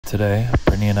Today,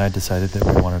 Brittany and I decided that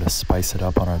we wanted to spice it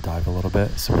up on our dive a little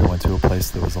bit, so we went to a place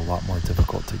that was a lot more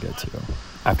difficult to get to.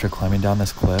 After climbing down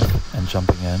this cliff and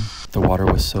jumping in, the water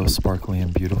was so sparkly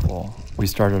and beautiful. We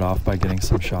started off by getting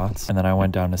some shots, and then I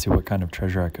went down to see what kind of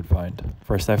treasure I could find.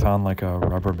 First I found like a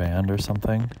rubber band or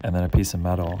something, and then a piece of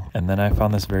metal. And then I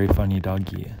found this very funny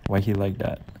doggy. Why he like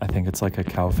that? I think it's like a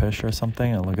cowfish or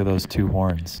something, and look at those two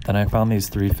horns. Then I found these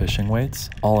 3 fishing weights,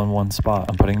 all in one spot.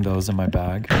 I'm putting those in my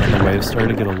bag, and then the waves started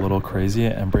to get a little crazy,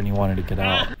 and Brittany wanted to get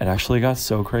out. It actually got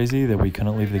so crazy that we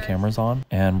couldn't leave the cameras on,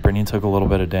 and Brittany took a little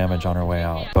bit of damage on her way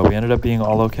out. But we ended up being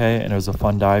all okay, and it was a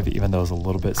fun dive, even though it was a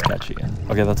little bit sketchy.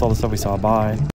 Okay, that's all the stuff we saw. Bye.